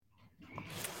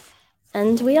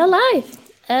And we are live.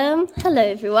 Hello,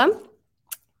 everyone.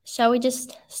 Shall we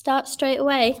just start straight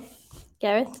away,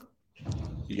 Gareth?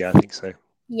 Yeah, I think so.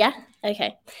 Yeah?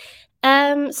 Okay.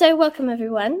 So welcome,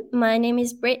 everyone. My name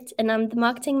is Britt, and I'm the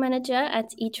marketing manager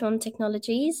at e-tron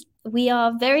Technologies. We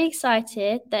are very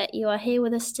excited that you are here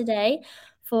with us today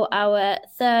for our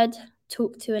third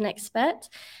Talk to an Expert.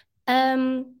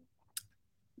 Talk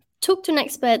to an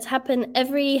Expert happen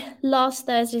every last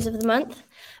Thursdays of the month,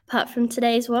 apart from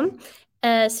today's one.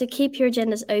 So keep your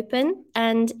agendas open.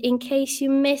 And in case you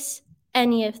miss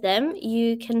any of them,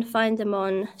 you can find them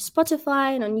on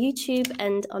Spotify and on YouTube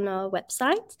and on our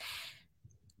website.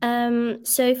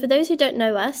 So for those who don't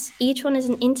know us, e-tron is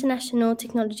an international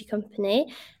technology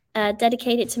company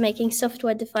dedicated to making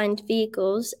software-defined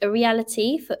vehicles a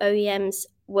reality for OEMs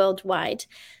worldwide.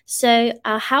 So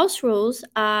our house rules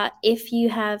are: if you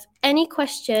have any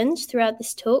questions throughout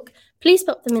this talk, please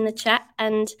pop them in the chat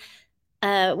and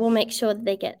we'll make sure that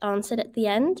they get answered at the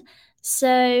end.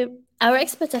 So our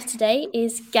expert of today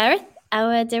is Gareth,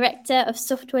 our Director of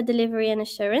Software Delivery and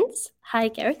Assurance. Hi,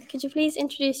 Gareth. Could you please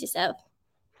introduce yourself?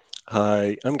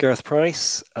 Hi, I'm Gareth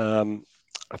Price.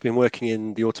 I've been working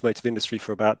in the automotive industry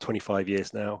for about 25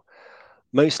 years now,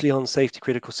 mostly on safety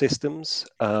critical systems,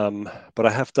 but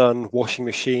I have done washing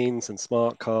machines and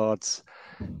smart cards.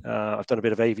 I've done a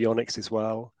bit of avionics as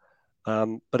well.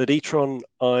 But at e-tron,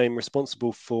 I'm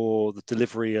responsible for the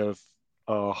delivery of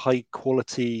our high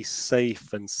quality,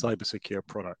 safe, and cyber secure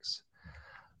products.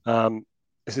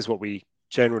 This is what we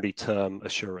generally term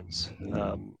assurance.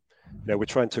 We're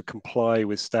trying to comply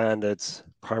with standards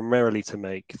primarily to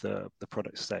make the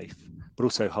product safe, but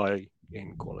also high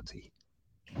in quality.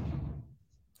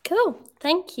 Cool,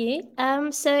 thank you.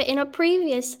 So in our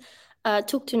previous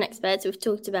Talk to an Expert, we've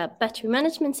talked about battery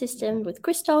management system with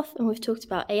Christoph, and we've talked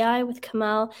about AI with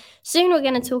Kamal. Soon we're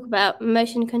going to talk about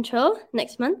motion control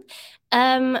next month,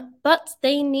 but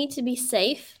they need to be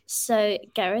safe. So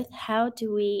Gareth, how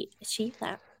do we achieve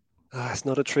that? It's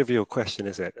not a trivial question,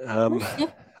 is it?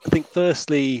 I think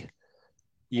firstly,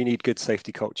 you need good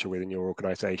safety culture within your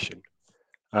organization.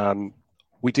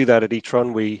 We do that at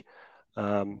e-tron. We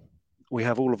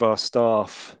have all of our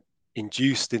staff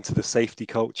induced into the safety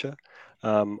culture.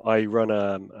 I run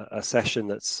a session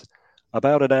that's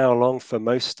about an hour long for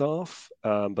most staff,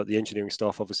 but the engineering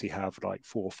staff obviously have like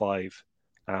 4 or 5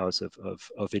 hours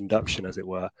of induction, as it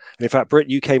were. And in fact, Britt,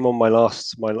 you came on my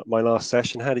last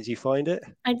session. How did you find it?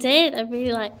 I did. I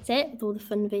really liked it with all the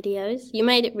fun videos. You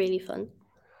made it really fun.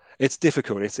 It's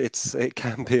difficult. It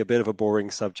can be a bit of a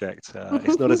boring subject.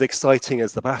 It's not as exciting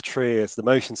as the battery, as the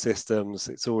motion systems.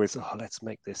 It's always, oh, let's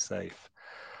make this safe.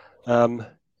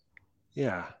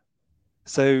 Yeah.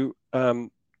 So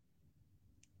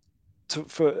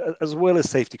for as well as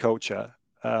safety culture,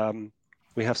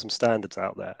 we have some standards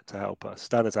out there to help us,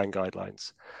 standards and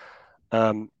guidelines.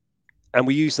 And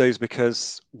we use those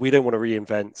because we don't want to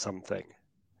reinvent something.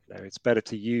 It's better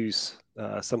to use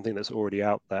something that's already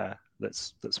out there,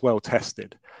 that's well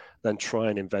tested, than try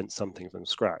and invent something from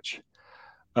scratch.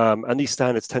 And these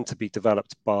standards tend to be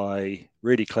developed by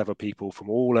really clever people from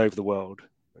all over the world.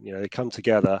 They come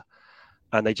together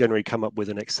and they generally come up with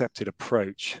an accepted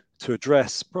approach to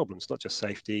address problems, not just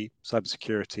safety,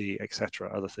 cybersecurity,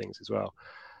 etc., other things as well.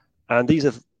 And these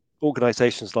are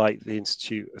organizations like the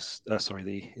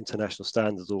the International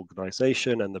Standards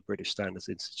Organization and the British Standards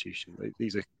Institution.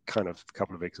 These are kind of a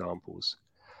couple of examples.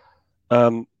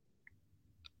 But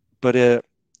to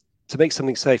make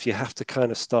something safe, you have to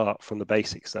kind of start from the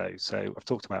basics, though. So I've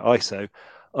talked about ISO.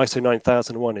 ISO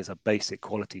 9001 is a basic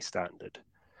quality standard.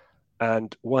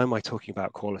 And why am I talking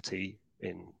about quality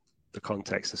in the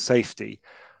context of safety?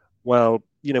 Well,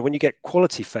 when you get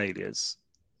quality failures,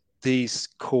 these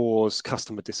cause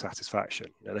customer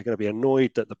dissatisfaction. They're going to be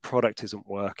annoyed that the product isn't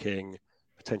working,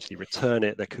 potentially return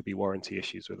it. There could be warranty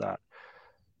issues with that.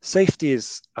 Safety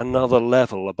is another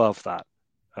level above that.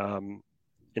 The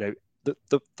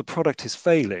product is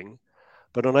failing,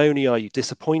 but not only are you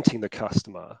disappointing the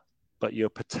customer, but you're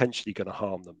potentially going to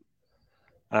harm them.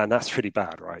 And that's really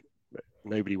bad, right?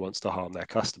 Nobody wants to harm their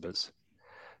customers.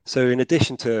 So in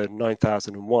addition to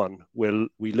 9001,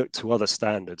 we look to other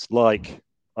standards like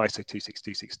ISO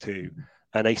 26262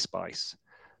 and ASPICE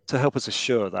to help us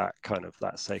assure that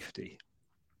safety.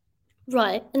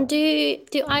 Right. And do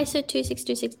ISO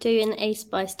 26262 and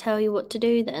ASPICE tell you what to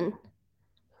do then?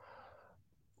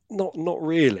 Not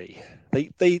really.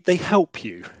 They help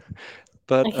you,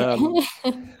 but Okay.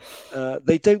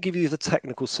 they don't give you the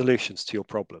technical solutions to your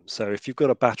problem. So if you've got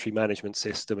a battery management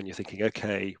system and you're thinking,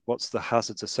 okay, what's the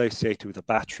hazards associated with a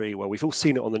battery? Well, we've all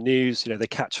seen it on the news. They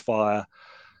catch fire.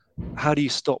 How do you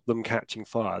stop them catching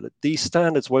fire? These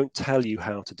standards won't tell you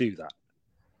how to do that.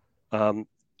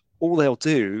 All they'll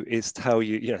do is tell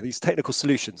you, these technical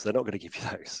solutions, they're not going to give you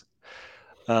those.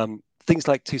 Things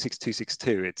like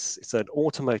 26262, it's an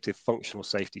automotive functional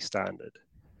safety standard.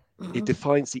 It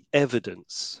defines the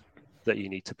evidence that you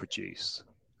need to produce.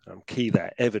 Key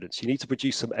there, evidence. You need to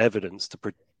produce some evidence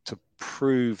to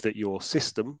prove that your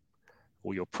system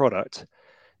or your product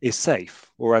is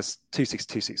safe, or as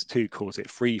 26262 calls it,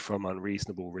 free from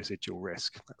unreasonable residual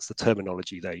risk. That's the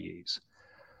terminology they use.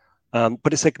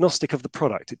 But it's agnostic of the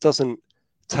product. It doesn't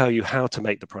tell you how to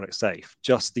make the product safe,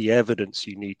 just the evidence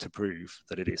you need to prove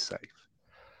that it is safe.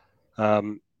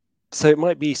 So it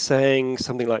might be saying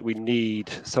something like we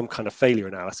need some kind of failure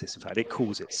analysis. In fact, it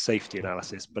calls it safety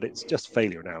analysis, but it's just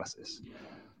failure analysis.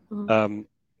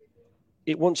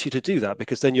 It wants you to do that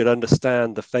because then you'll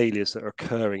understand the failures that are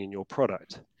occurring in your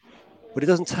product. But it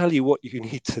doesn't tell you what you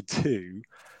need to do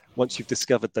once you've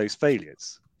discovered those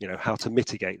failures, how to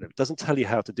mitigate them. It doesn't tell you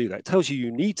how to do that. It tells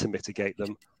you need to mitigate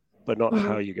them, but not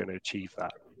how you're going to achieve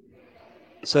that.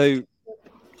 So,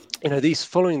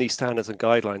 following these standards and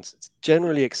guidelines, it's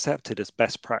generally accepted as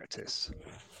best practice.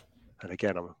 And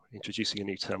again, I'm introducing a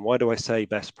new term. Why do I say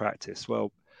best practice?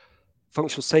 Well,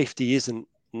 functional safety isn't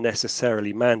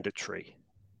necessarily mandatory.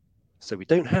 So we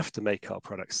don't have to make our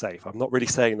products safe. I'm not really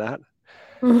saying that.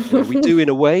 We do in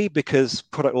a way because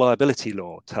product liability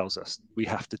law tells us we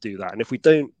have to do that. And if we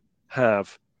don't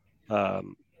have a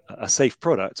safe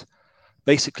product,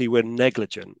 basically we're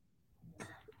negligent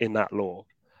in that law.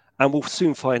 And we'll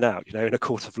soon find out, in a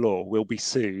court of law, we'll be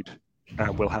sued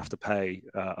and we'll have to pay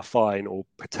a fine, or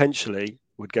potentially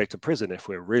would go to prison if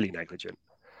we're really negligent.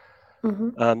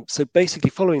 So basically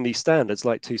following these standards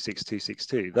like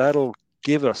 26262, that'll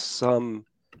give us some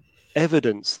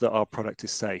evidence that our product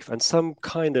is safe and some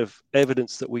kind of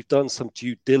evidence that we've done some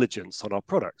due diligence on our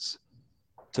products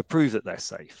to prove that they're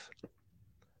safe.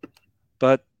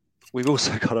 But we've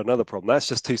also got another problem. That's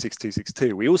just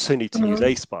 26262. We also need to use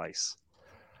ASPICE.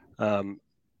 And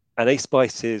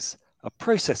ASPICE is a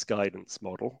process guidance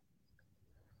model.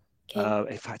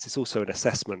 In fact, it's also an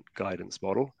assessment guidance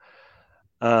model.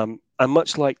 And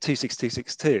much like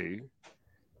 26262,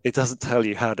 it doesn't tell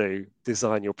you how to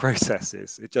design your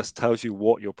processes. It just tells you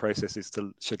what your processes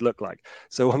should look like.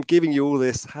 So I'm giving you all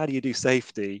this, how do you do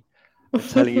safety? And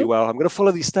telling you, well, I'm going to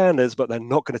follow these standards, but they're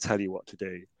not going to tell you what to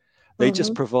do. They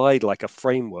just provide like a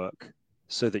framework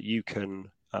so that you can,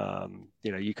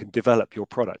 you can develop your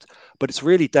product. But it's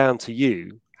really down to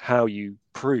you how you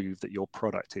prove that your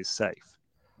product is safe.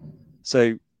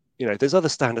 So, there's other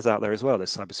standards out there as well.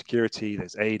 There's cybersecurity,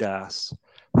 there's ADAS.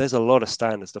 There's a lot of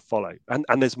standards to follow, and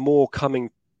there's more coming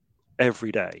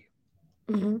every day.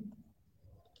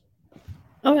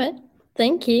 All right,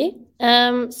 thank you.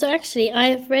 So actually,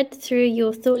 I've read through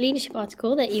your thought leadership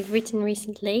article that you've written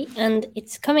recently, and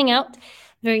it's coming out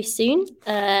very soon.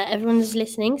 Everyone who's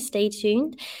listening, stay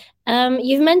tuned.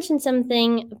 You've mentioned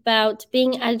something about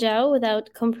being agile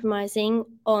without compromising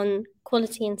on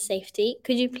quality and safety.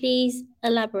 Could you please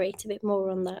elaborate a bit more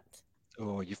on that?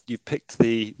 Oh, you've picked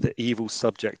the evil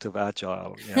subject of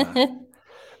agile. Yeah,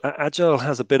 agile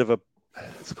has a bit of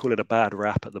let's call it a bad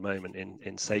rap at the moment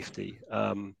in safety.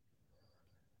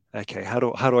 Okay, how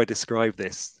do I describe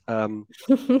this?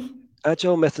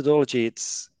 Agile methodology,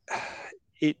 it's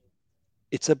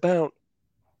about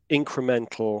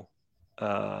incremental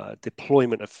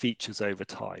deployment of features over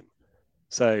time.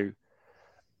 So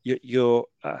you're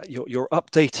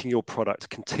updating your product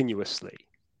continuously,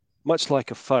 much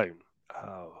like a phone.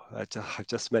 Oh, I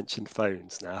just mentioned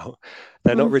phones now.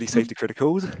 They're not really safety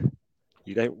critical.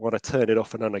 You don't want to turn it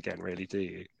off and on again, really, do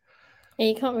you? Yeah,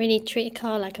 you can't really treat a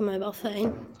car like a mobile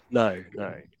phone. No.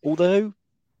 Although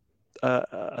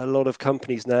a lot of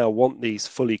companies now want these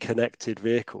fully connected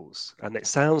vehicles, and it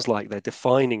sounds like they're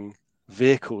defining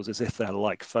vehicles as if they're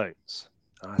like phones.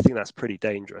 I think that's pretty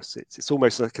dangerous. It's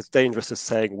almost like as dangerous as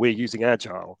saying we're using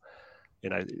agile.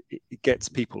 It gets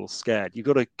people scared. You've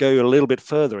got to go a little bit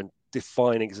further and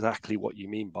define exactly what you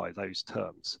mean by those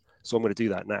terms. So I'm going to do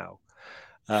that now.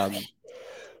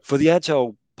 For the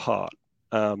agile part,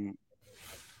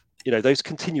 those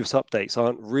continuous updates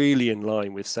aren't really in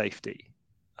line with safety,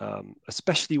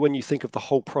 especially when you think of the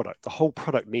whole product. The whole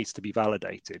product needs to be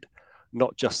validated,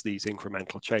 not just these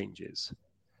incremental changes.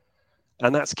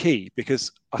 And that's key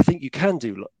because I think you can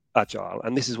do agile,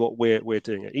 and this is what we're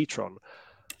doing at e-tron,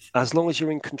 as long as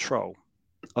you're in control.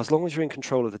 As long as you're in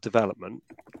control of the development,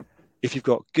 if you've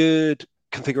got good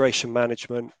configuration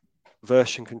management,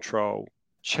 version control,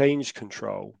 change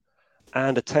control,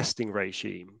 and a testing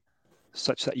regime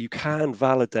such that you can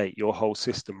validate your whole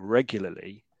system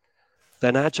regularly,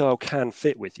 then agile can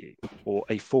fit with you, or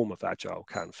a form of agile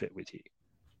can fit with you.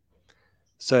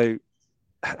 So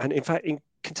And in fact, in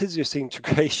continuous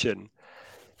integration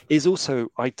is also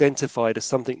identified as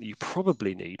something that you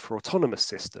probably need for autonomous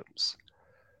systems,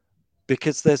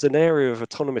 because there's an area of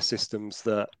autonomous systems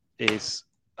that is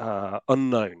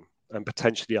unknown and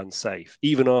potentially unsafe,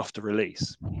 even after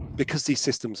release, because these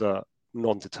systems are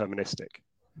non-deterministic.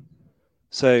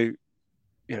 So,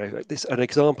 an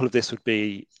example of this would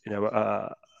be, an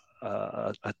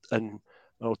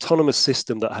autonomous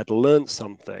system that had learned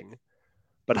something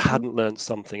but Mhm. hadn't learned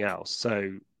something else.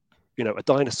 So, a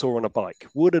dinosaur on a bike.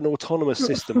 Would an autonomous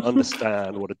system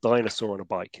understand what a dinosaur on a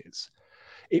bike is?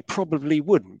 It probably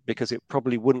wouldn't, because it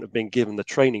probably wouldn't have been given the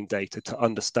training data to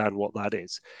understand what that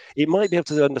is. It might be able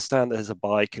to understand that there's a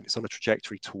bike and it's on a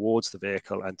trajectory towards the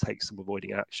vehicle and take some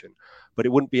avoiding action, but it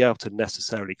wouldn't be able to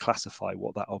necessarily classify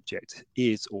what that object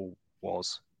is or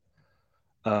was.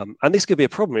 And this could be a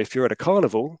problem if you're at a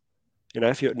carnival.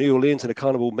 If you're at New Orleans in a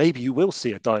carnival, maybe you will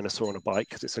see a dinosaur on a bike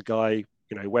because it's a guy,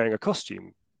 wearing a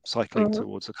costume cycling Mhm.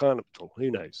 towards a carnival. Who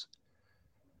knows?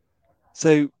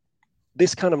 So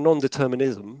this kind of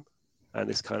non-determinism and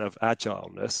this kind of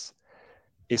agileness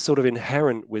is sort of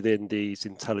inherent within these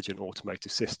intelligent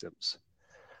automotive systems.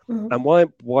 Mhm.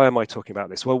 And why am I talking about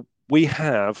this? Well, we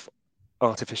have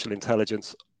artificial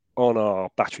intelligence on our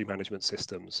battery management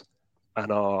systems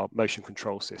and our motion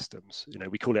control systems.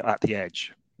 We call it at the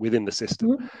edge within the system.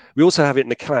 Mhm. We also have it in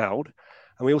the cloud,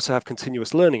 and we also have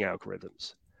continuous learning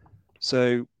algorithms.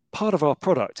 So part of our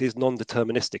product is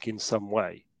non-deterministic in some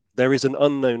way. There is an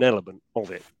unknown element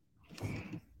of it.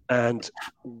 And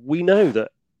we know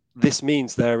that this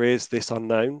means there is this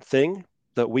unknown thing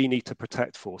that we need to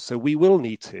protect for. So we will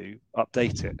need to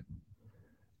update it.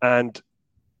 And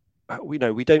we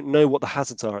don't know what the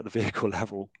hazards are at the vehicle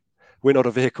level. We're not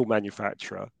a vehicle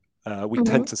manufacturer. We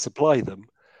tend Mhm. to supply them.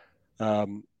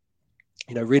 Um,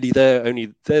 really, they're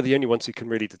the only ones who can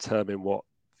really determine what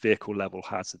vehicle level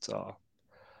hazards are.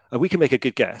 We can make a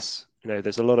good guess.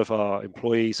 There's a lot of our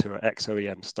employees who are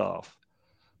ex-OEM staff,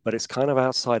 but it's kind of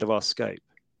outside of our scope.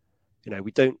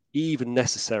 We don't even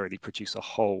necessarily produce a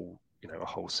whole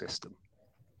system.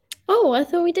 Oh, I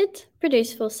thought we did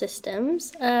produce full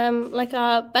systems, like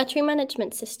our battery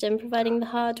management system providing the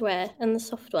hardware and the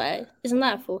software. Isn't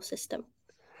that a full system?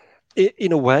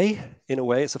 In a way,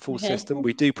 it's a full Okay. system.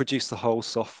 We do produce the whole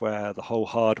software, the whole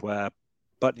hardware,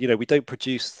 but we don't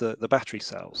produce the battery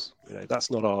cells.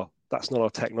 That's not our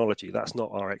technology. That's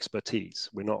not our expertise.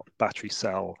 We're not battery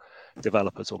cell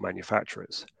developers or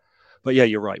manufacturers. But yeah,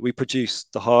 you're right. We produce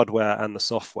the hardware and the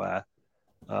software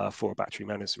for a battery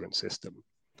management system.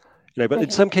 But in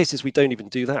Okay. some cases, we don't even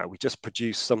do that. We just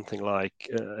produce something like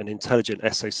an intelligent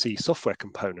SoC software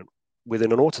component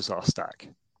within an AUTOSAR stack.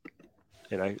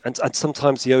 And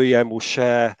sometimes the OEM will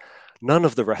share none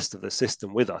of the rest of the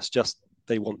system with us. Just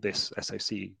they want this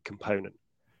SoC component.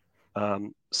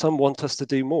 Some want us to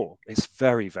do more. It's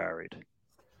very varied.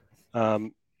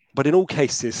 Um, but in all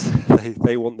cases,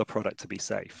 they want the product to be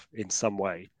safe in some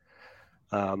way.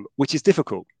 Which is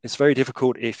difficult. It's very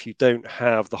difficult if you don't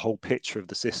have the whole picture of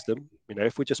the system.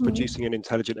 If we're just Mhm. producing an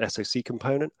intelligent SoC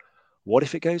component, what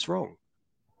if it goes wrong?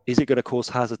 Is it going to cause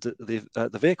hazard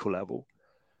at the vehicle level?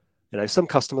 Some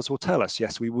customers will tell us,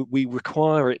 yes, we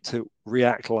require it to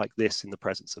react like this in the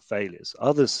presence of failures.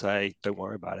 Others say, don't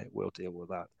worry about it, we'll deal with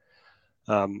that.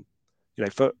 Um,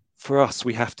 for us,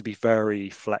 we have to be very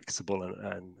flexible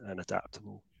and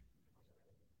adaptable.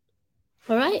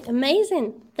 All right,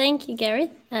 amazing. Thank you,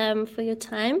 Gary, for your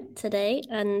time today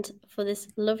and for this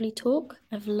lovely talk.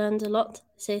 I've learned a lot,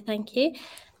 so thank you.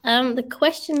 The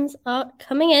questions are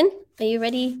coming in. Are you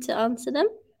ready to answer them?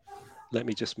 Let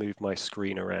me just move my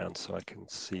screen around so I can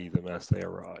see them as they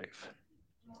arrive.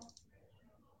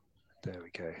 There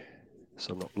we go.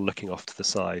 So I'm not looking off to the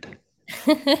side.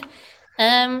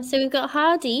 So we've got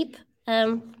Hardeep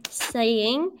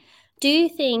saying, do you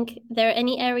think there are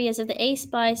any areas of the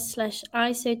ASPICE slash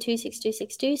ISO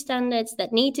 26262 standards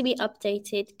that need to be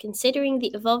updated considering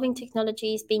the evolving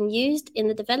technologies being used in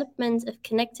the development of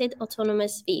connected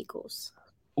autonomous vehicles?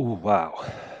 Oh wow,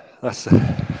 that's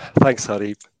thanks,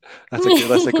 Hadeep. That's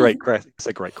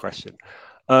a great question.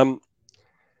 Um,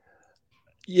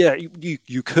 yeah,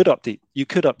 you could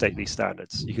update these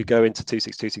standards. You could go into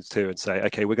 26262 and say,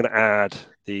 okay, we're going to add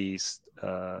these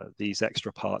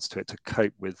extra parts to it to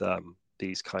cope with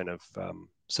these kind of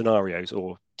scenarios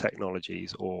or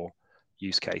technologies or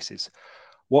use cases.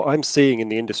 What I'm seeing in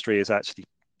the industry is actually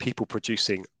people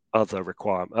producing other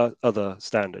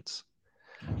standards.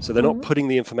 So they're not Mhm. putting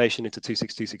the information into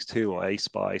 26262 or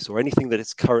ASPICE or anything that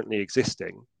is currently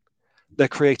existing. They're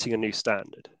creating a new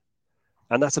standard.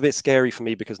 And that's a bit scary for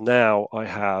me because now I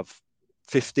have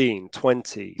 15,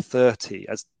 20, 30,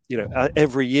 as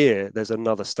every year there's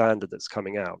another standard that's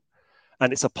coming out,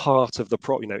 and it's a part of the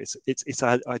it's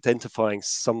identifying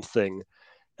something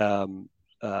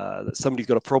that somebody's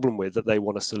got a problem with that they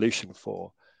want a solution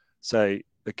for. So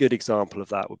a good example of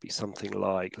that would be something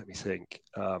like, let me think,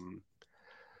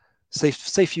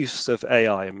 safe use of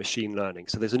AI and machine learning.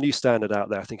 So there's a new standard out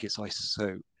there. I think it's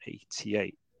ISO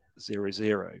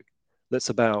 8800 that's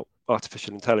about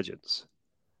artificial intelligence.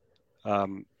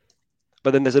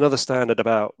 But then there's another standard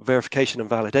about verification and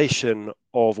validation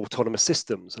of autonomous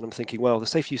systems. And I'm thinking, well, the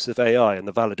safe use of AI and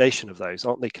the validation of those,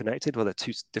 aren't they connected? Well, they're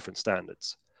two different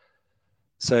standards.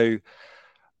 So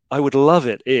I would love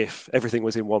it if everything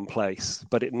was in one place,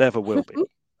 but it never will be.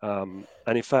 And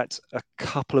in fact, a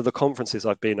couple of the conferences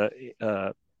I've been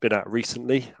at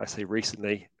recently, I say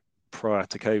recently, prior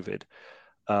to COVID,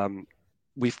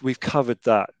 we've covered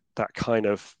that kind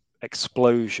of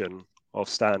explosion of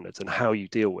standards and how you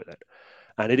deal with it.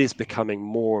 And it is becoming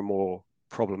more and more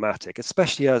problematic,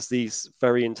 especially as these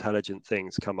very intelligent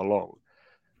things come along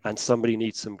and somebody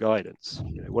needs some guidance.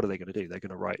 What are they going to do? They're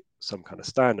going to write some kind of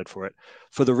standard for it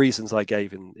for the reasons I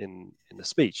gave in the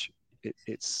speech.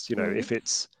 It's if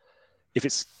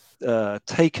it's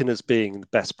taken as being the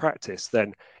best practice,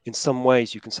 then in some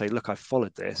ways you can say, look, I've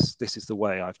followed this. This is the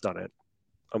way I've done it.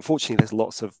 Unfortunately, there's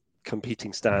lots of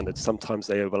competing standards. Sometimes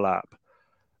they overlap,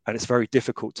 and it's very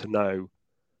difficult to know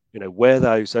where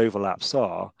those overlaps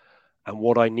are and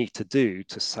what I need to do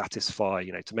to satisfy,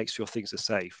 to make sure things are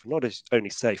safe, not as only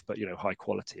safe, but high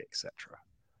quality, etc.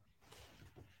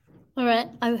 All right,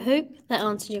 I hope that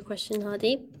answered your question,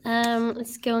 Hardy.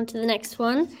 Let's go on to the next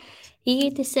one. He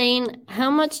is saying, how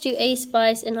much do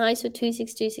ASPICE and ISO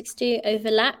 26262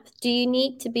 overlap? Do you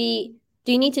need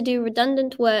to do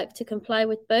redundant work to comply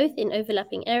with both in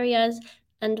overlapping areas?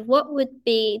 And what would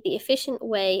be the efficient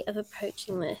way of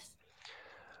approaching this?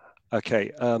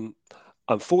 Okay.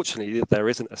 Unfortunately, there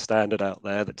isn't a standard out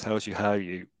there that tells you how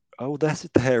you. Oh,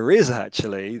 there is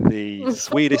actually. The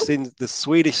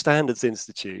Swedish Standards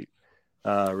Institute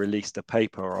released a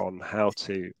paper on how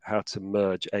to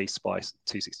merge ASPICE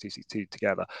 26262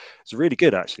 together. It's really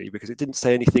good actually because it didn't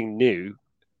say anything new.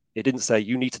 It didn't say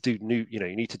you need to do new. You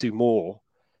need to do more.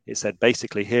 It said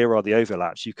basically here are the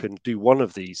overlaps. You can do one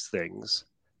of these things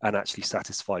and actually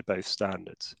satisfy both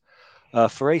standards.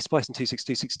 For ASPICE and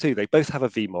 26262, they both have a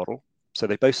V model. So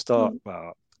they both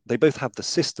they both have the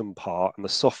system part and the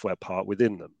software part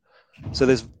within them. So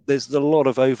there's a lot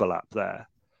of overlap there.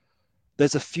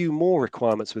 There's a few more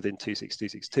requirements within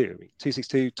 26262. I mean,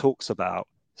 262 talks about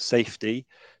safety,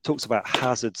 talks about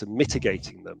hazards and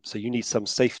mitigating them. So you need some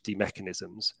safety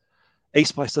mechanisms.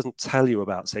 ASPICE doesn't tell you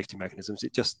about safety mechanisms.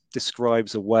 It just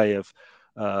describes a way of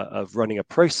running a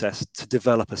process to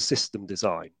develop a system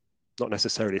design, not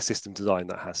necessarily a system design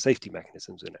that has safety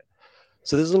mechanisms in it.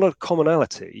 So there's a lot of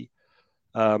commonality.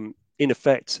 In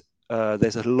effect,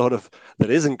 there's a lot of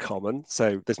that isn't common.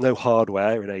 So there's no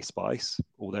hardware in ASPICE,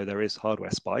 although there is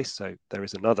hardware SPICE. So there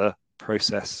is another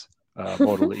process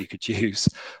model that you could use,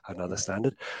 another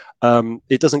standard.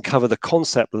 It doesn't cover the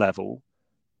concept level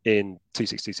in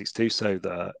 26262. So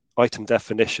the item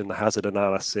definition, the hazard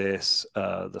analysis,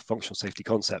 the functional safety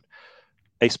concept,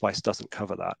 ASPICE doesn't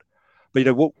cover that. But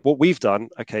what we've done,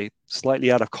 okay,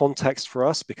 slightly out of context for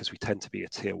us because we tend to be a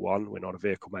tier one. We're not a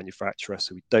vehicle manufacturer,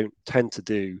 so we don't tend to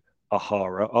do a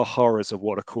HARA. Our HARAs are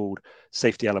what are called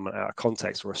safety element out of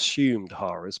context or assumed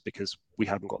HARAs because we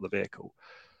haven't got the vehicle.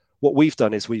 What we've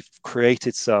done is we've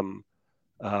created some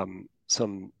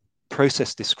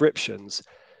process descriptions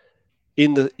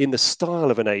in the style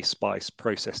of an ASPICE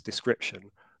process description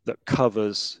that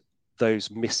covers those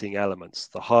missing elements,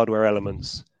 the hardware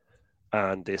elements,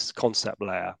 and this concept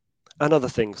layer, and other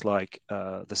things like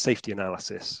the safety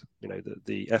analysis,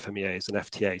 the FMEAs and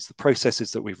FTAs, the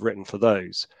processes that we've written for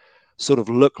those sort of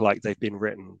look like they've been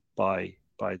written by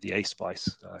the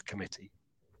ASPICE committee.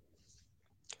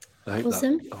 I hope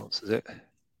Awesome. that answers it.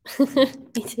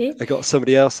 Me too. I got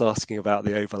somebody else asking about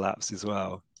the overlaps as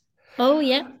well. Oh,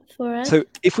 yeah, for us. So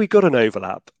if we got an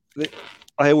overlap,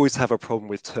 I always have a problem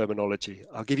with terminology.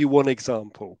 I'll give you one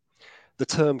example. The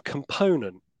term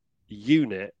component,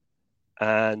 unit,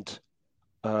 and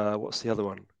what's the other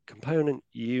one? Component,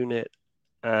 unit,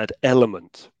 and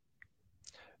element.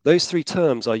 Those three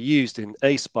terms are used in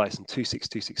ASPICE and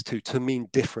 26262 to mean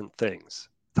different things.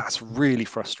 That's really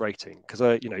frustrating because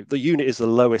the unit is the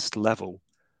lowest level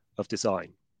of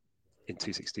design in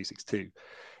 26262.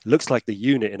 It looks like the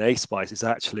unit in ASPICE is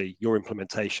actually your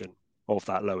implementation of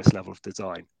that lowest level of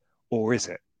design, or is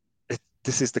it?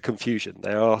 This is the confusion.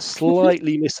 They are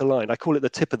slightly misaligned. I call it the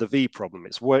tip of the V problem.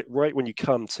 It's right when you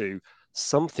come to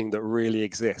something that really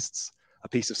exists, a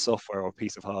piece of software or a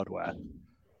piece of hardware.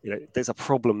 there's a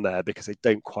problem there because they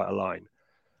don't quite align.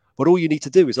 But all you need to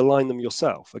do is align them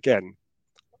yourself. Again,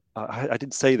 I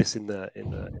didn't say this in the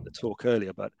talk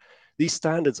earlier, but these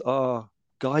standards are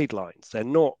guidelines. They're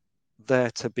not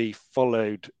there to be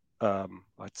followed.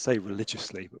 I'd say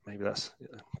religiously, but maybe that's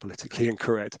politically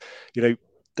incorrect.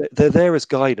 They're there as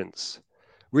guidance.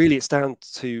 Really, it's down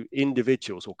to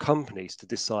individuals or companies to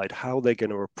decide how they're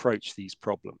going to approach these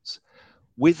problems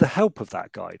with the help of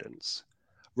that guidance,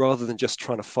 rather than just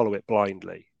trying to follow it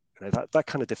blindly. That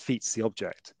kind of defeats the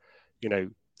object.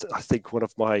 I think one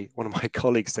of my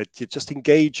colleagues said, you just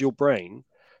engage your brain,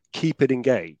 keep it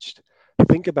engaged.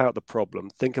 Think about the problem,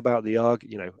 think about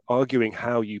arguing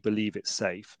how you believe it's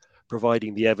safe,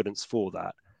 providing the evidence for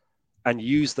that, and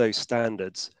use those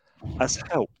standards as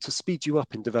help to speed you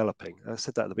up in developing. I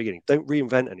said that at the beginning. Don't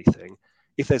reinvent anything.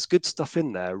 If there's good stuff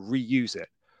in there, reuse it.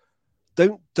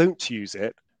 Don't use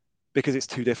it because it's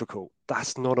too difficult.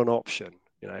 That's not an option.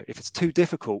 If it's too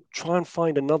difficult, try and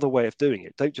find another way of doing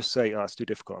it. Don't just say, "Oh, it's too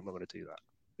difficult, I'm not going to do that."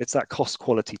 It's that cost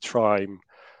quality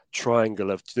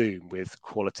triangle of doom, with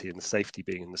quality and safety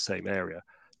being in the same area.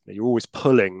 You're always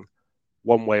pulling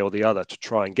one way or the other to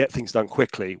try and get things done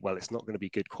quickly. Well, it's not going to be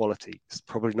good quality. It's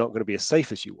probably not going to be as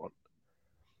safe as you want,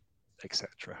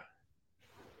 etc.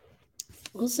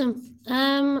 Awesome.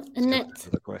 Annette.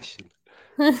 Another question.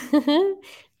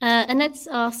 Annette's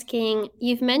asking,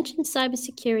 you've mentioned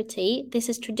cybersecurity. This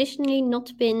has traditionally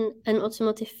not been an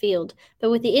automotive field,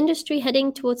 but with the industry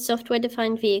heading towards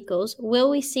software-defined vehicles, will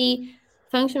we see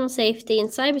functional safety and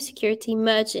cybersecurity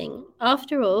merging?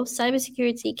 After all,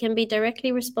 cybersecurity can be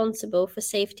directly responsible for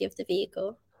safety of the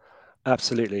vehicle.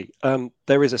 Absolutely.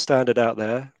 There is a standard out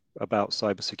there about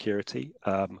cybersecurity.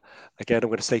 Again, I'm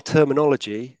going to say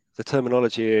terminology. The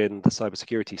terminology in the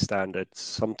cybersecurity standard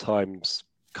sometimes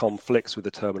conflicts with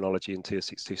the terminology in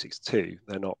 26262.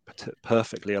 They're not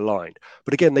perfectly aligned.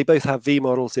 But again, they both have V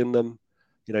models in them.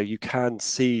 You can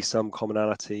see some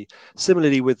commonality.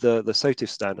 Similarly with the SOTIF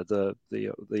standard, the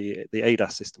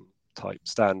ADAS system type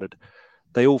standard,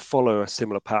 they all follow a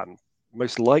similar pattern,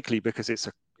 most likely because it's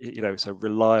a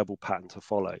reliable pattern to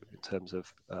follow in terms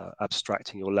of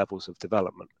abstracting your levels of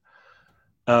development.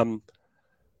 I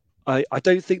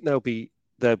don't think they'll be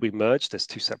merged. There's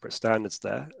two separate standards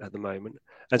there at the moment.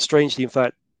 And strangely, in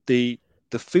fact, the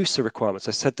FUSA requirements,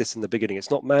 I said this in the beginning, it's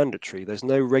not mandatory. There's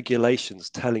no regulations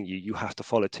telling you have to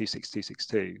follow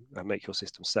 26262 and make your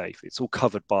system safe. It's all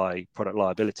covered by product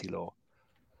liability law.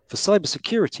 For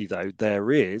cybersecurity, though,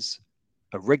 there is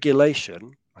a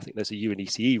regulation. I think there's a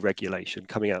UNECE regulation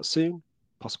coming out soon,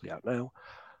 possibly out now,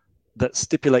 that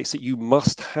stipulates that you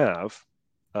must have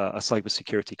a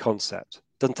cybersecurity concept.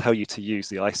 Doesn't tell you to use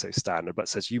the ISO standard, but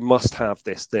says you must have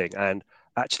this thing. And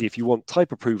actually, if you want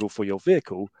type approval for your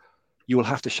vehicle, you will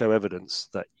have to show evidence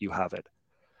that you have it.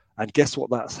 And guess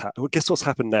what's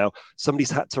happened now?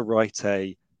 Somebody's had to write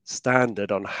a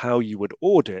standard on how you would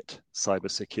audit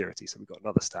cybersecurity. So we've got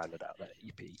another standard out there,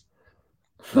 EP.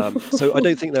 So I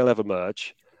don't think they'll ever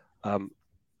merge.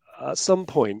 At some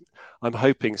point, I'm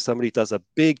hoping somebody does a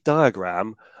big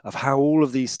diagram of how all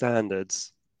of these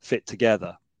standards fit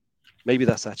together. Maybe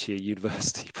that's actually a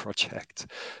university project,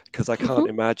 because I can't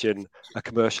imagine a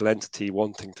commercial entity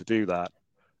wanting to do that.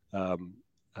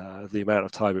 The amount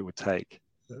of time it would take.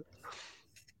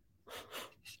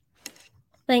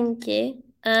 Thank you.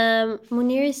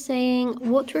 Munir is saying,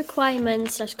 what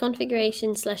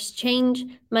requirements/configuration/change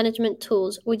management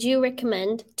tools would you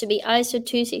recommend to be ISO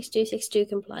 26262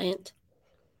 compliant?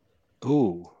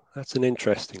 Oh, that's an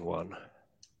interesting one.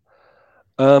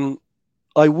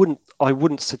 I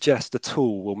wouldn't suggest a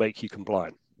tool will make you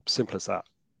compliant. Simple as that.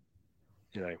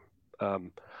 I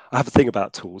have a thing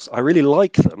about tools. I really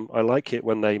like them. I like it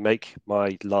when they make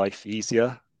my life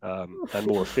easier and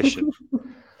more efficient.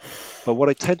 But what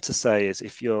I tend to say is,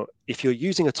 if you're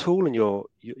using a tool and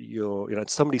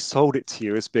somebody sold it to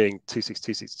you as being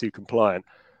 26262 compliant,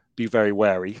 be very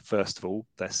wary. First of all,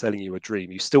 they're selling you a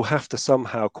dream. You still have to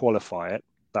somehow qualify it.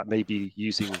 That may be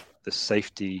using the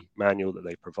safety manual that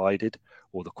they provided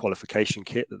or the qualification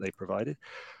kit that they provided,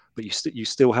 but you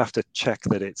still have to check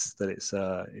that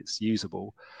it's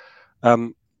usable.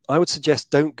 I would suggest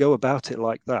don't go about it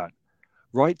like that.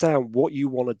 Write down what you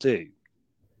want to do.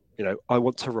 I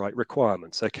want to write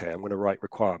requirements. Okay, I'm going to write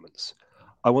requirements.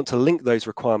 I want to link those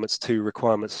requirements to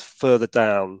requirements further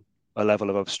down a level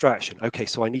of abstraction. Okay,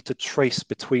 so I need to trace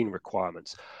between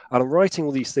requirements. And I'm writing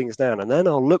all these things down, and then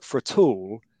I'll look for a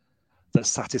tool that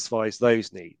satisfies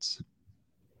those needs.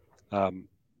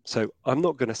 So I'm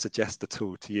not going to suggest a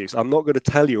tool to use. I'm not going to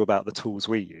tell you about the tools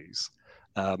we use.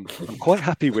 I'm quite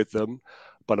happy with them,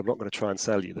 but I'm not going to try and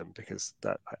sell you them, because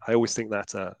I always think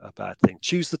that's a bad thing.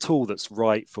 Choose the tool that's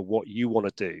right for what you want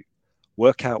to do.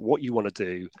 Work out what you want to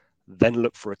do, then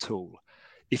look for a tool.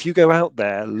 If you go out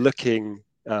there looking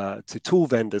to tool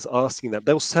vendors, asking them,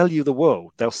 they'll sell you the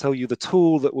world. They'll sell you the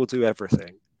tool that will do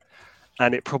everything.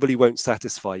 And it probably won't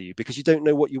satisfy you because you don't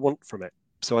know what you want from it.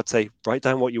 So I'd say write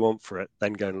down what you want for it,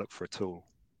 then go and look for a tool,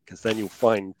 because then you'll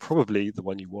find probably the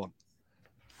one you want.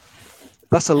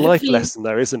 That's a life Hopefully. lesson,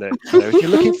 though, isn't it? If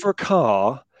you're looking for a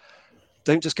car,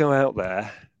 don't just go out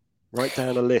there. Write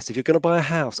down a list. If you're going to buy a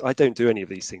house, I don't do any of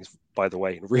these things, by the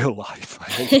way, in real life.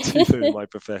 I only do them in my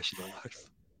professional life.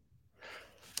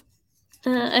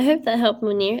 I hope that helped,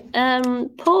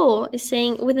 Munir. Paul is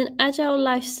saying, with an agile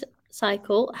life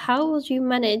cycle, how would you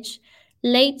manage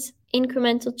late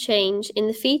incremental change in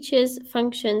the features,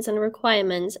 functions, and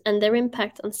requirements and their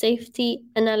impact on safety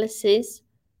analysis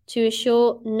to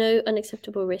ensure no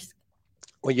unacceptable risk?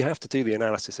 Well, you have to do the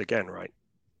analysis again, right?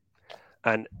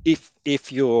 And if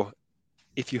you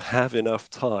have enough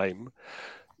time,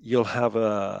 you'll have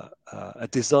a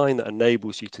design that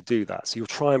enables you to do that. So you'll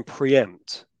try and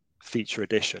preempt feature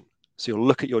addition. So you'll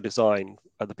look at your design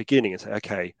at the beginning and say,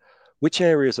 okay, which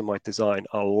areas of my design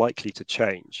are likely to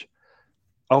change?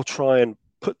 I'll try and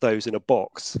put those in a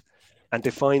box and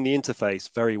define the interface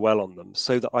very well on them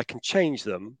so that I can change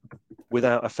them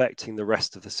without affecting the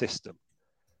rest of the system.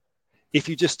 If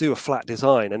you just do a flat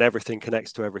design and everything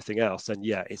connects to everything else, then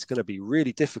yeah, it's going to be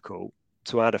really difficult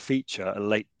to add a feature at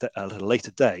a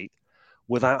later date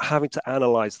without having to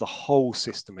analyze the whole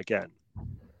system again.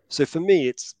 So for me,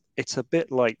 it's a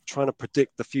bit like trying to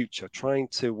predict the future, trying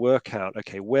to work out,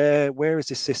 okay, where is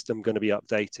this system going to be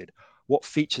updated? What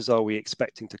features are we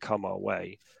expecting to come our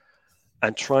way?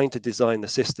 And trying to design the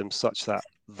system such that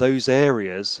those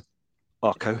areas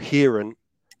are coherent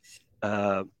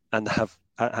and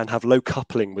have low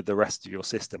coupling with the rest of your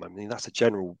system. I mean, that's a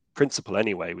general principle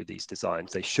anyway with these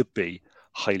designs. They should be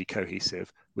highly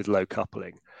cohesive with low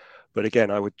coupling. But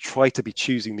again, I would try to be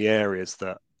choosing the areas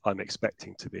that I'm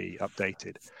expecting to be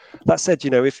updated. That said,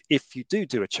 if you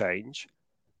do a change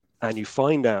and you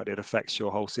find out it affects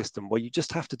your whole system, well, you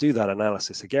just have to do that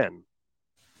analysis again.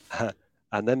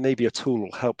 And then maybe a tool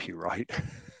will help you, right?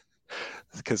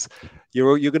 Because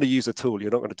you're going to use a tool. You're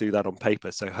not going to do that on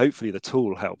paper. So hopefully the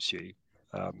tool helps you.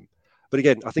 But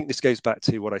again, I think this goes back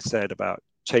to what I said about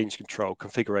change control,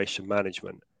 configuration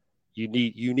management. You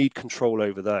need control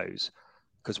over those,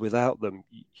 because without them,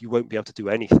 you won't be able to do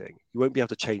anything. You won't be able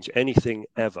to change anything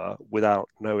ever without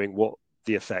knowing what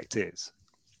the effect is.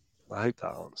 I hope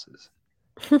that answers.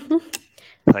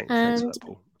 Thanks for And that,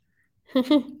 Paul.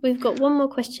 we've got one more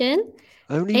question.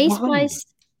 Only A one. Spice,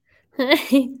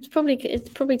 it's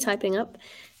probably typing up.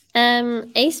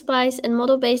 A-Spice and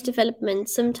model-based development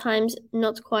sometimes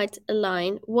not quite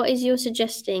align. What is your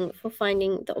suggesting for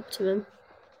finding the optimum?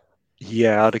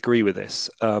 Yeah, I'd agree with this.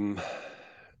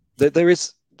 There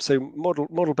is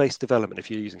model-based development.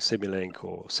 If you're using Simulink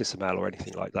or SysML or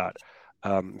anything like that.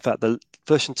 In fact, the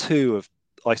version 2 of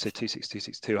ISO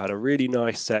 26262 had a really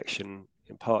nice section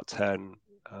in part 10.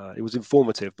 It was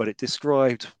informative, but it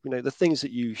described the things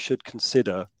that you should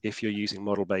consider if you're using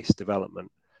model-based development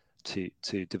to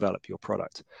develop your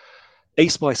product.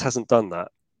 A-Spice hasn't done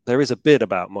that. There is a bit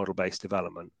about model-based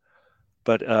development,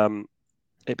 but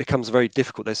it becomes very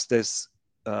difficult. There's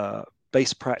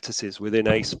base practices within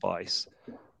A-Spice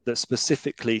that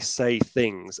specifically say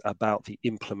things about the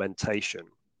implementation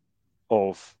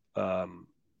of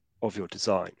your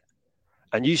design.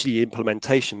 And usually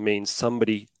implementation means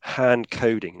somebody hand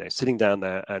coding, sitting down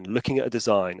there and looking at a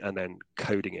design and then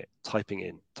coding it, typing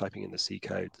in the C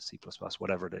code, the C++,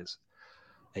 whatever it is.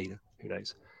 Ada, who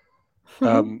knows?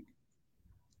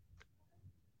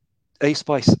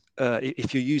 A-Spice,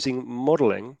 if you're using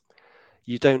modeling,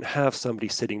 you don't have somebody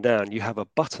sitting down. You have a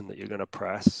button that you're going to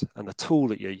press, and the tool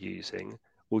that you're using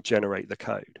will generate the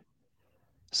code.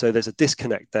 So there's a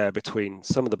disconnect there between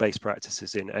some of the base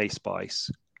practices in A-Spice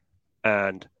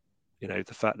and the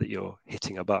fact that you're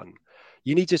hitting a button.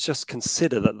 You need to just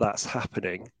consider that that's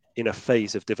happening in a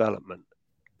phase of development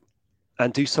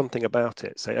and do something about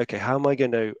it. Say, okay, how am I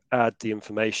going to add the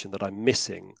information that I'm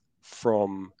missing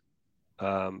from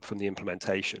the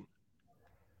implementation?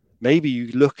 Maybe you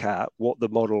look at what the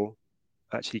model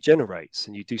actually generates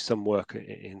and you do some work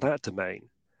in that domain.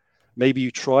 Maybe you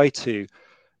try to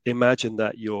imagine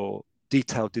that your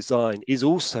detailed design is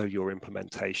also your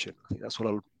implementation. I think that's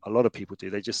what a lot of people do.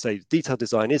 They just say detailed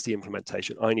design is the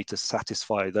implementation. I need to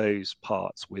satisfy those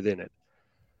parts within it.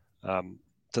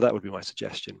 So that would be my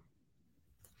suggestion.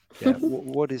 Yeah.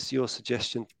 What is your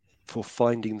suggestion for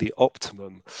finding the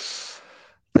optimum?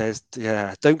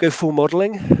 Don't go full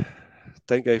modeling.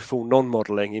 Don't go full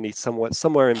non-modeling. You need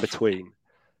somewhere in between.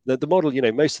 The model,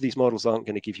 most of these models aren't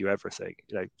going to give you everything.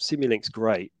 Simulunk's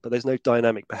great, but there's no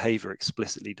dynamic behavior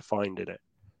explicitly defined in it.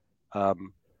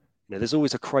 There's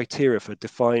always a criteria for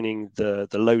defining the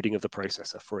loading of the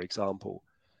processor, for example.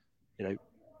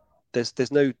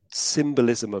 There's no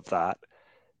symbolism of that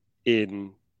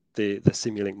in the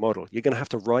Simulink model. You're going to have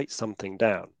to write something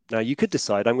down. Now, you could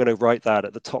decide, I'm going to write that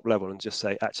at the top level and just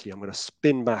say, actually, I'm going to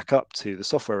spin back up to the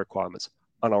software requirements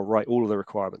and I'll write all of the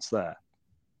requirements there.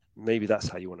 Maybe that's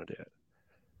how you want to do it.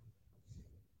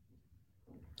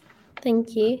 Thank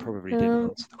I you. probably didn't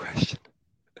answer the question.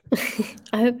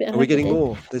 I Are we hope it getting did.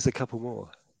 more? There's a couple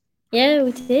more. Yeah,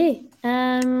 we do.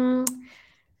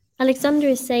 Alexander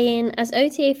is saying, as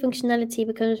OTA functionality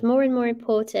becomes more and more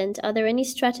important, are there any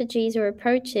strategies or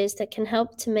approaches that can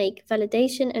help to make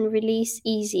validation and release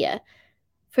easier?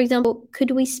 For example,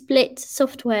 could we split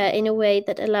software in a way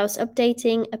that allows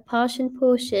updating a partial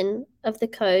portion of the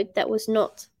code that was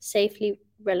not safety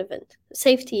relevant?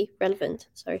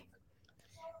 Sorry.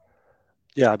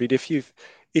 Yeah, I mean,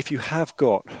 if you have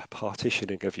got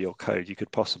partitioning of your code, you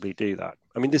could possibly do that.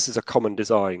 I mean, this is a common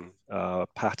design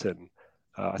pattern.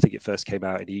 I think it first came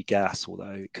out in eGas,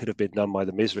 although it could have been done by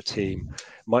the Misra team.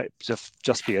 Might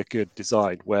just be a good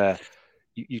design where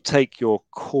you take your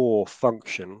core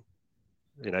function,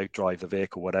 drive the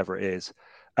vehicle, whatever it is,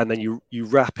 and then you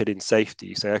wrap it in safety.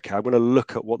 You say, okay, I'm going to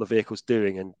look at what the vehicle's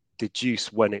doing and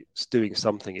deduce when it's doing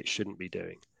something it shouldn't be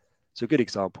doing. So a good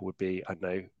example would be, I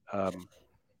know,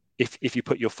 if you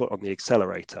put your foot on the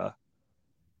accelerator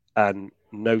and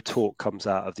no torque comes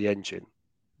out of the engine,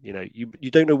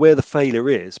 you don't know where the failure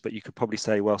is, but you could probably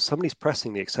say, well, somebody's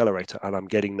pressing the accelerator and I'm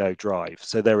getting no drive.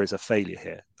 So there is a failure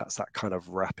here. That's that kind of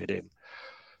wrap it in.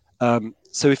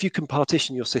 So if you can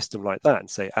partition your system like that and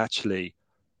say, actually,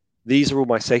 these are all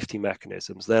my safety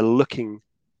mechanisms, they're looking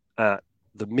at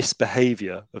the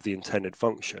misbehavior of the intended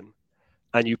function,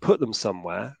 and you put them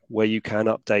somewhere where you can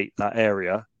update that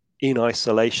area in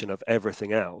isolation of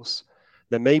everything else,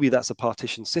 then maybe that's a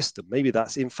partition system. Maybe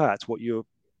that's in fact what you're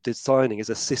designing is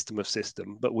a system of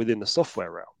system, but within the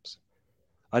software realms.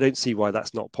 I don't see why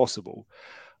that's not possible.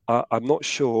 I'm not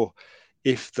sure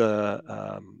if the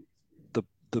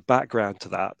background to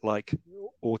that, like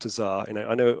AutoZar,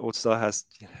 I know AutoZar has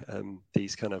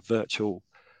these kind of virtual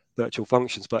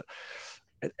functions, but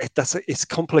it's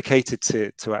complicated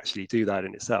to actually do that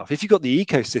in itself. If you've got the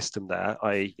ecosystem there,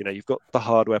 you've got the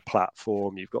hardware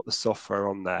platform, you've got the software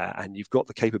on there, and you've got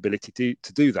the capability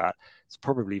to do that, it's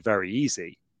probably very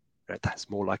easy. That's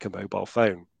more like a mobile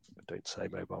phone. Don't say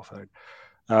mobile phone.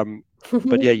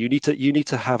 But yeah, you need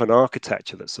to have an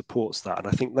architecture that supports that, and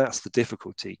I think that's the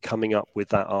difficulty, coming up with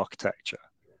that architecture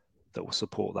that will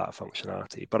support that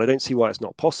functionality. But I don't see why it's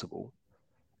not possible.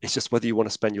 It's just whether you want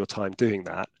to spend your time doing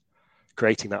that,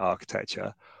 creating that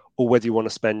architecture, or whether you want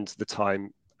to spend the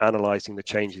time analyzing the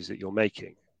changes that you're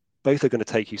making. Both are going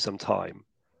to take you some time.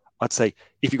 I'd say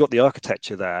if you've got the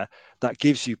architecture there, that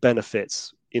gives you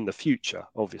benefits in the future,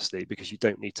 obviously, because you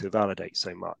don't need to validate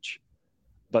so much.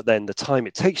 But then the time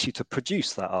it takes you to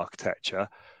produce that architecture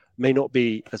may not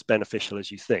be as beneficial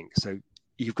as you think. So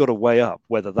you've got to weigh up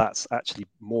whether that's actually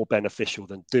more beneficial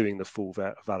than doing the full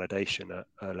validation at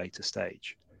a later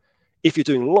stage. If you're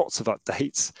doing lots of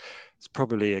updates, it's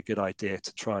probably a good idea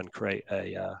to try and create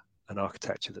an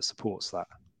architecture that supports that.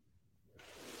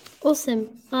 Awesome.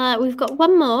 We've got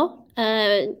one more.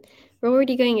 We're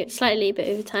already going slightly a bit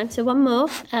over time, so one more.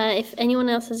 If anyone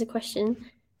else has a question,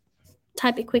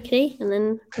 type it quickly, and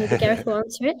then maybe Gareth will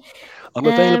answer it. I'm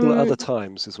available at other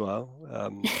times as well.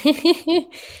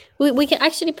 We can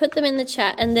actually put them in the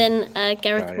chat, and then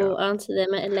Gareth will answer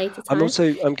them at a later time.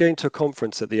 I'm going to a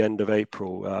conference at the end of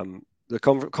April. The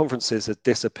conferences have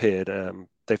disappeared.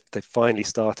 They've finally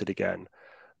started again.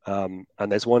 And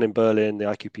there's one in Berlin, the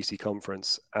IQPC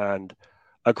conference, and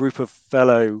a group of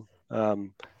fellow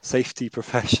safety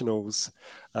professionals,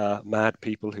 mad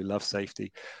people who love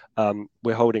safety.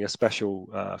 We're holding a special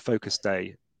focus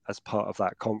day as part of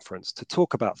that conference to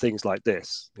talk about things like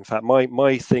this. In fact,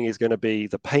 my thing is going to be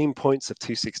the pain points of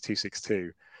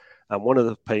 26262. And one of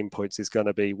the pain points is going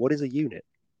to be, what is a unit?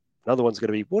 Another one's going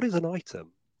to be, what is an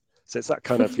item? So it's that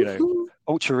kind of,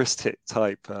 altruistic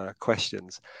type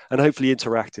questions, and hopefully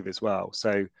interactive as well.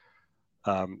 So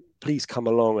please come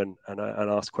along and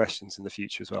ask questions in the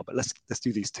future as well. But let's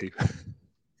do these two.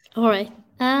 All right.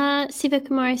 Siva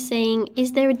Kumar is saying,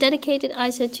 is there a dedicated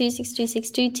ISO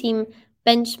 26262 team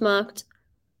benchmarked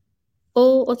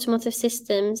all automotive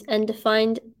systems and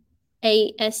defined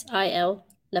ASIL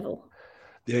level?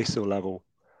 The ASIL level.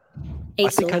 ASIL, I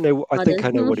think I know. I think I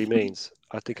know what he means.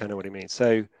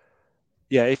 So,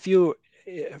 yeah, if you,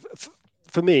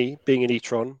 for me, being an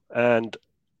e-tron and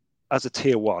as a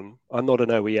tier one, I'm not an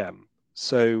OEM.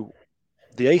 So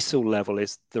the ASIL level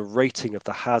is the rating of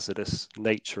the hazardous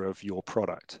nature of your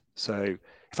product. So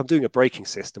if I'm doing a braking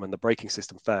system and the braking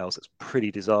system fails, it's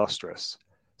pretty disastrous.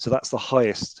 So that's the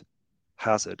highest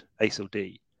hazard, ASIL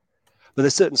D. But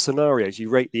there's certain scenarios you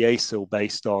rate the ASIL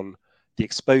based on the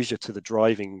exposure to the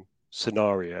driving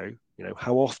scenario. You know,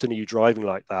 how often are you driving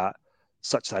like that,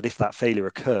 such that if that failure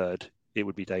occurred, it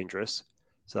would be dangerous.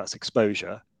 So that's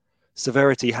exposure.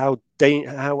 Severity, how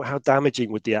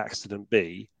damaging would the accident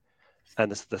be?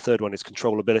 And the third one is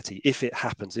controllability. If it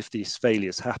happens, if these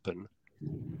failures happen,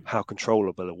 how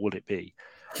controllable would it be?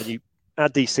 And you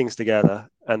add these things together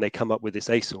and they come up with this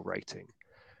ASIL rating.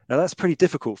 Now, that's pretty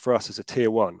difficult for us as a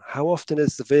tier one. How often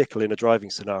is the vehicle in a driving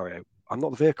scenario? I'm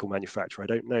not the vehicle manufacturer. I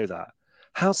don't know that.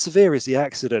 How severe is the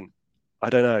accident? I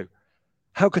don't know.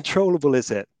 How controllable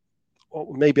is it?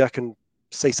 Or maybe I can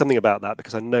say something about that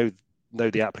because I know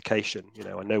the application. You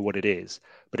know, I know what it is.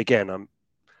 But again,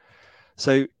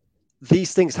 so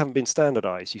these things haven't been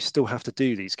standardized. You still have to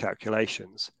do these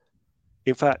calculations.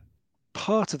 In fact,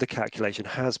 part of the calculation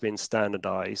has been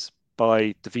standardized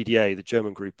by the VDA, the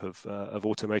German group of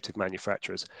automotive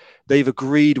manufacturers. They've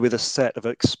agreed with a set of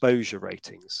exposure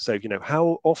ratings. So, you know,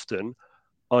 how often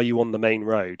are you on the main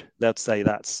road? They'd say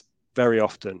that's very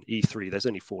often E3. There's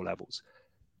only 4 levels.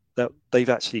 They've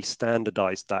actually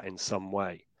standardized that in some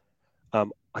way. I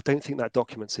don't think that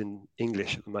document's in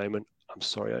English at the moment. I'm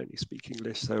sorry, I only speak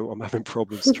English, so I'm having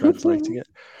problems translating it.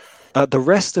 The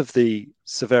rest of the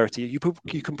severity, you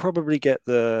can probably get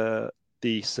the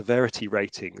severity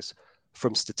ratings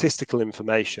from statistical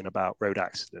information about road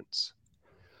accidents.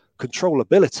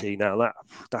 Controllability, now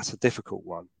that's a difficult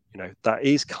one. You know, that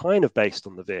is kind of based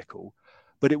on the vehicle,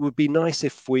 but it would be nice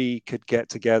if we could get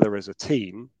together as a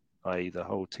team, i.e. the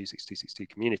whole 26262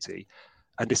 community,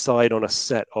 and decide on a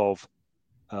set of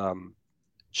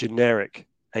generic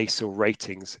ASIL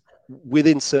ratings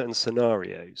within certain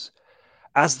scenarios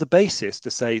as the basis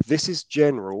to say this is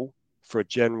general for a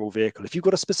general vehicle. If you've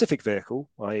got a specific vehicle,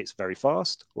 right, it's very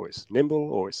fast or it's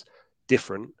nimble or it's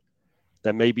different,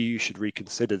 then maybe you should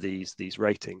reconsider these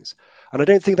ratings. And I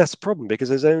don't think that's a problem because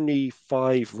there's only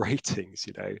 5 ratings,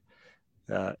 you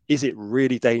know. Is it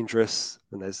really dangerous?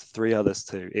 And there's 3 others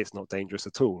too. It's not dangerous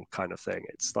at all, kind of thing.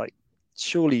 It's like,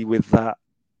 surely with that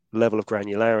level of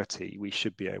granularity, we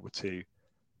should be able to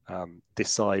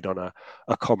decide on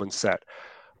a common set.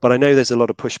 But I know there's a lot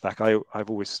of pushback. I've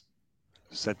always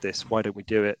said this, why don't we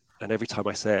do it? And every time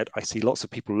I say it, I see lots of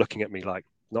people looking at me like,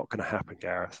 not going to happen,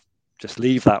 Gareth. Just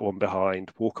leave that one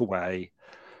behind, walk away.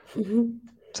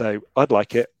 So I'd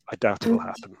like it. I doubt it'll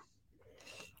happen.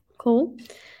 Cool.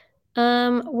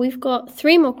 We've got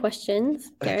 3 more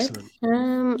questions, Gareth.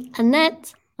 Excellent.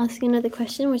 Annette asking another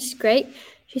question, which is great.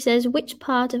 She says, which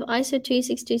part of ISO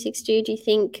 26262 do you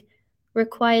think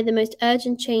require the most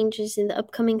urgent changes in the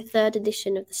upcoming 3rd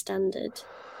edition of the standard?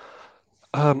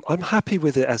 I'm happy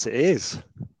with it as it is.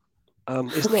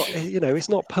 It's not, you know, it's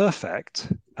not perfect,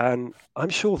 and I'm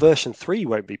sure version 3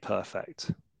 won't be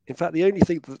perfect. In fact, the only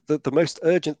thing, the most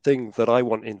urgent thing that I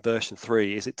want in version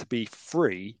 3 is it to be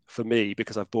free for me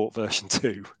because I've bought version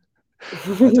 2.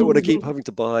 I don't want to keep having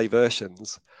to buy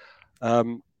versions. I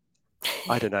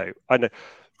don't know. I know.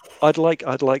 I'd like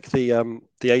the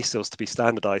ASILs to be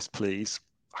standardized, please.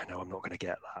 I know I'm not going to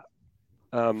get that.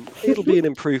 It'll be an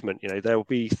improvement. You know, there will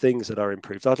be things that are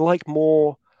improved. I'd like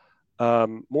more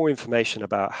information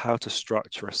about how to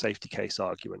structure a safety case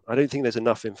argument. I don't think there's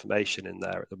enough information in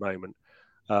there at the moment.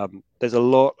 There's a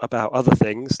lot about other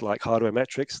things like hardware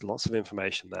metrics, lots of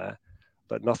information there,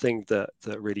 but nothing that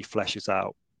really fleshes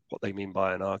out what they mean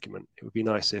by an argument. It would be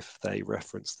nice if they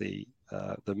reference the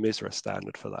MISRA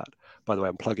standard for that. By the way,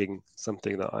 I'm plugging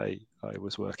something that I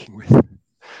was working with,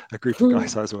 a group of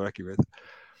guys I was working with.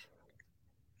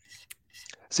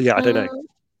 So yeah, I don't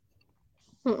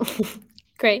know.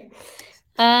 Great.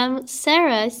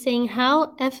 Sarah is saying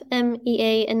how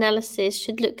FMEA analysis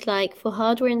should look like for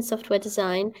hardware and software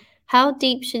design. How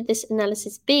deep should this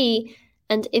analysis be?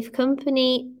 And if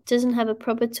company doesn't have a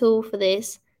proper tool for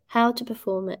this, how to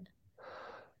perform it?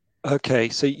 Okay,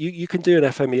 so you can do an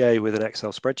FMEA with an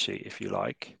Excel spreadsheet if you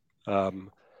like.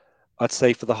 I'd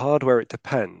say for the hardware, it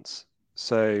depends.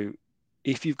 So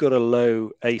if you've got a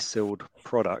low ASILed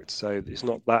product, so it's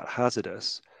not that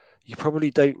hazardous, you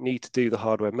probably don't need to do the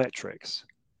hardware metrics.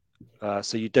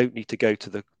 So you don't need to go to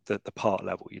the part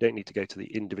level. You don't need to go to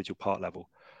the individual part level.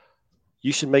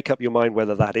 You should make up your mind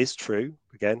whether that is true.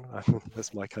 Again,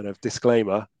 that's my kind of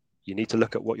disclaimer. You need to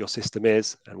look at what your system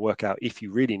is and work out if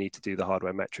you really need to do the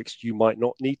hardware metrics. You might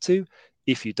not need to.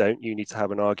 If you don't, you need to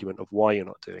have an argument of why you're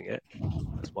not doing it.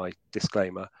 That's my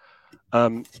disclaimer.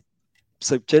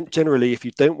 So generally, if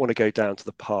you don't want to go down to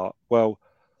the part, well,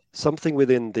 something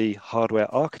within the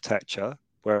hardware architecture,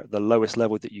 where at the lowest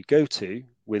level that you go to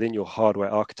within your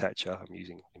hardware architecture, I'm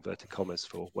using inverted commas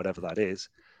for whatever that is,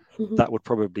 that would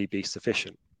probably be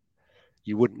sufficient.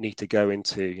 You wouldn't need to go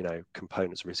into,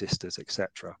 components, resistors,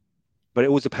 etc. But it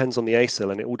all depends on the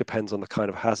ASIL, and it all depends on the kind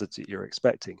of hazards that you're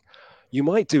expecting. You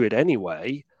might do it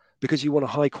anyway because you want a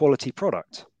high quality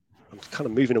product. I'm kind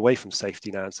of moving away from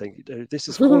safety now and saying this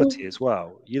is quality as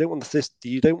well. You don't want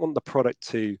the product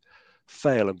to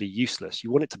fail and be useless.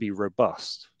 You want it to be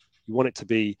robust. You want it to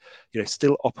be,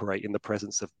 still operate in the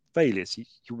presence of failures.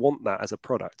 You want that as a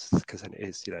product because then it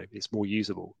is, it's more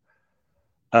usable.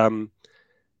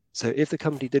 So if the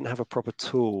company didn't have a proper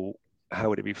tool, how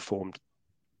would it be performed?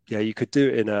 Yeah, you could do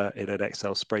it in an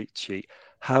Excel spreadsheet.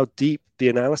 How deep the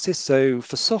analysis? So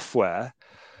for software,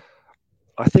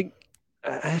 I think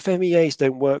FMEAs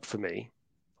don't work for me.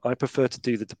 I prefer to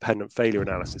do the dependent failure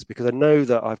analysis because I know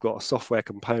that I've got a software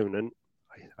component.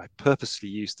 I purposely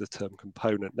use the term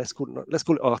component. Let's call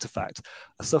it artifact.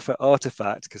 A software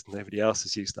artifact, because nobody else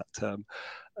has used that term,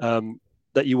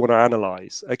 that you want to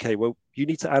analyze. Okay, well, you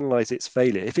need to analyze its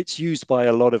failure. If it's used by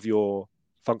a lot of your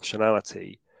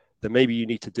functionality, then maybe you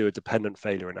need to do a dependent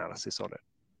failure analysis on it.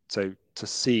 So to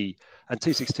see, and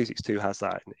 26262 has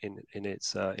that in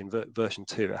its version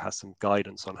 2, it has some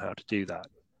guidance on how to do that.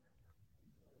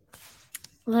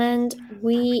 And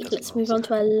let's move on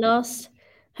to our last,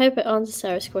 hope it answers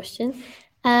Sarah's question.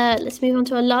 Let's move on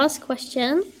to our last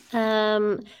question.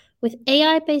 With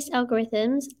AI-based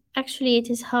algorithms, actually it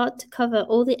is hard to cover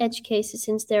all the edge cases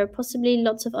since there are possibly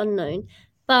lots of unknown.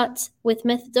 But with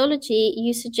methodology,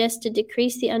 you suggest to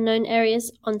decrease the unknown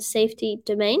areas on safety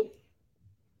domain?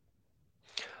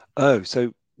 Oh,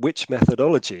 so which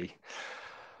methodology?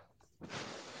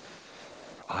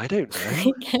 I don't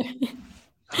know.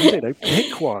 I don't know.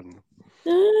 Pick one.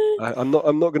 I'm not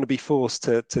going to be forced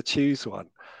to choose one.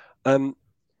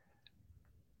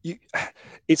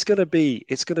 It's going to be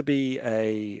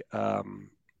a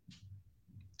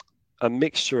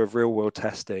mixture of real world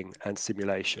testing and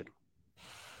simulation.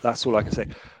 That's all I can say.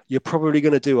 You're probably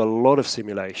going to do a lot of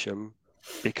simulation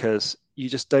because you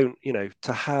just don't,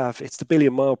 it's the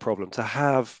billion mile problem, to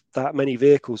have that many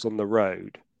vehicles on the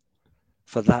road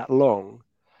for that long.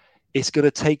 It's going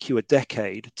to take you a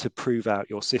decade to prove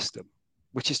out your system,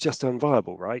 which is just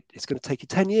unviable, right? It's going to take you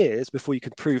 10 years before you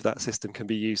can prove that system can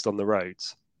be used on the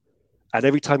roads. And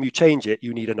every time you change it,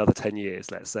 you need another 10 years,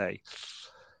 let's say.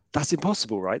 That's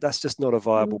impossible, right? That's just not a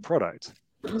viable product.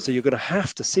 So you're going to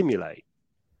have to simulate.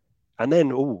 And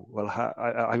then,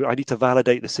 I need to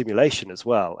validate the simulation as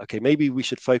well. Okay, maybe we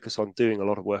should focus on doing a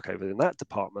lot of work over in that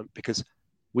department because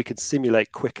we can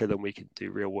simulate quicker than we can do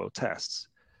real world tests.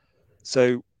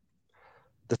 So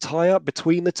the tie-up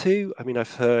between the two, I mean,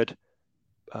 I've heard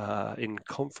in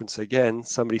conference again,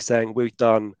 somebody saying we've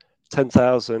done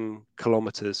 10,000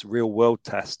 kilometers real world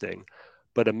testing,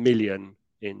 but 1 million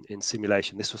in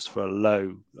simulation. This was for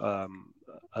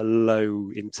a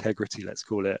low integrity, let's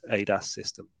call it, ADAS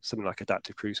system, something like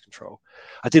adaptive cruise control.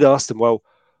 I did ask them, well,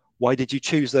 why did you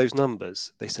choose those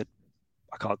numbers? They said,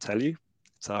 I can't tell you,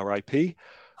 it's our IP,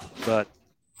 but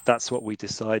that's what we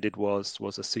decided was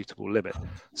a suitable limit.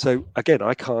 So again,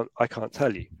 I can't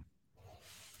tell you.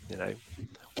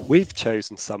 We've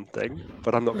chosen something,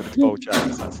 but I'm not going to divulge that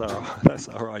because that's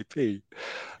our IP.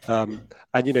 And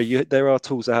there are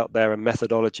tools out there and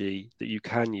methodology that you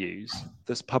can use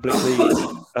that's publicly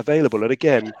available. And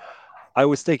again, I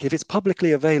always think if it's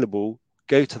publicly available,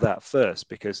 go to that first,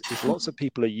 because if lots of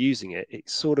people are using it, it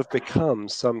sort of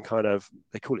becomes some kind of,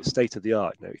 they call it state of the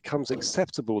art. It becomes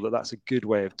acceptable that that's a good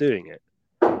way of doing it.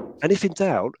 And if in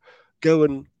doubt, go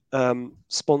and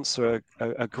sponsor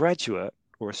a graduate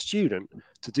or a student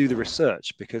to do the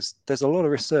research, because there's a lot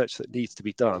of research that needs to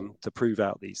be done to prove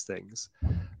out these things.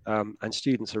 And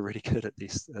students are really good at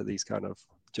these kind of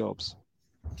jobs.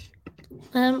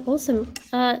 Awesome.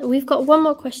 We've got one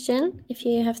more question if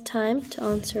you have time to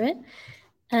answer it.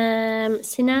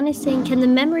 Sinan is saying, can the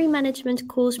memory management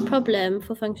cause problem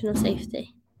for functional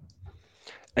safety?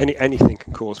 Anything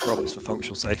can cause problems for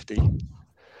functional safety.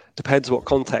 Depends what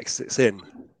context it's in.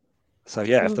 So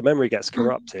yeah, if the memory gets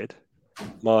corrupted,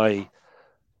 my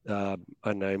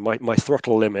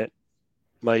throttle limit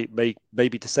may be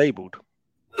disabled,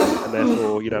 and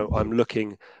therefore I'm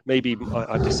looking, maybe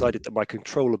I've decided that my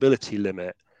controllability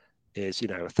limit is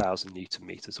 1,000 Newton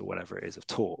meters or whatever it is of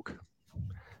torque,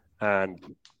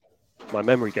 and my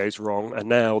memory goes wrong, and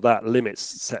now that limit's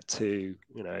set to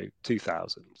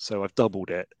 2000. So I've doubled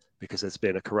it because there's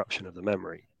been a corruption of the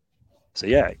memory. So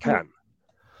yeah, it can.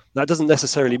 That doesn't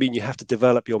necessarily mean you have to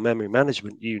develop your memory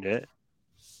management unit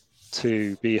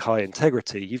to be high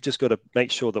integrity. You've just got to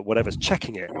make sure that whatever's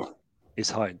checking it is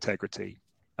high integrity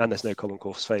and there's no common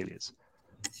cause failures.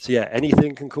 So yeah,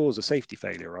 anything can cause a safety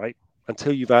failure, right?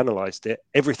 Until you've analyzed it,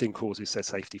 everything causes a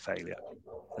safety failure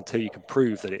until you can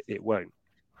prove that it won't.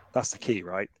 That's the key,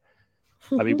 right?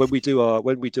 I mean, when we do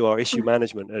our issue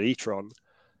management at e-tron,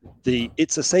 the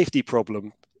it's a safety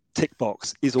problem tick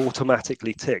box is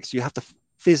automatically ticked. You have to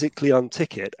physically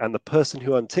untick it, and the person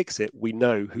who unticks it, we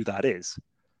know who that is.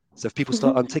 So if people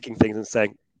start unticking things and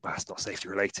saying, well, that's not safety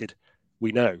related,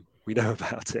 we know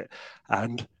about it.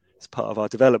 And as part of our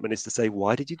development is to say,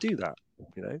 why did you do that?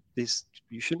 This,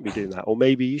 you shouldn't be doing that. Or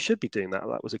maybe you should be doing that.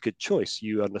 That was a good choice.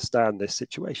 You understand this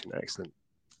situation. Excellent.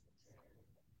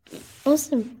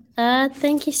 Awesome.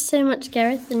 Thank you so much,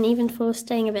 Gareth, and even for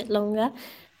staying a bit longer.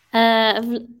 I've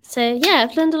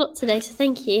learned a lot today, so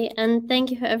thank you. And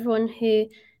thank you for everyone who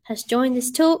has joined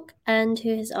this talk and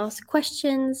who has asked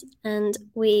questions. And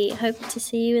we hope to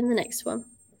see you in the next one.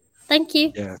 Thank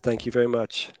you. Yeah, thank you very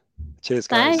much. Cheers,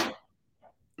 guys. Bye.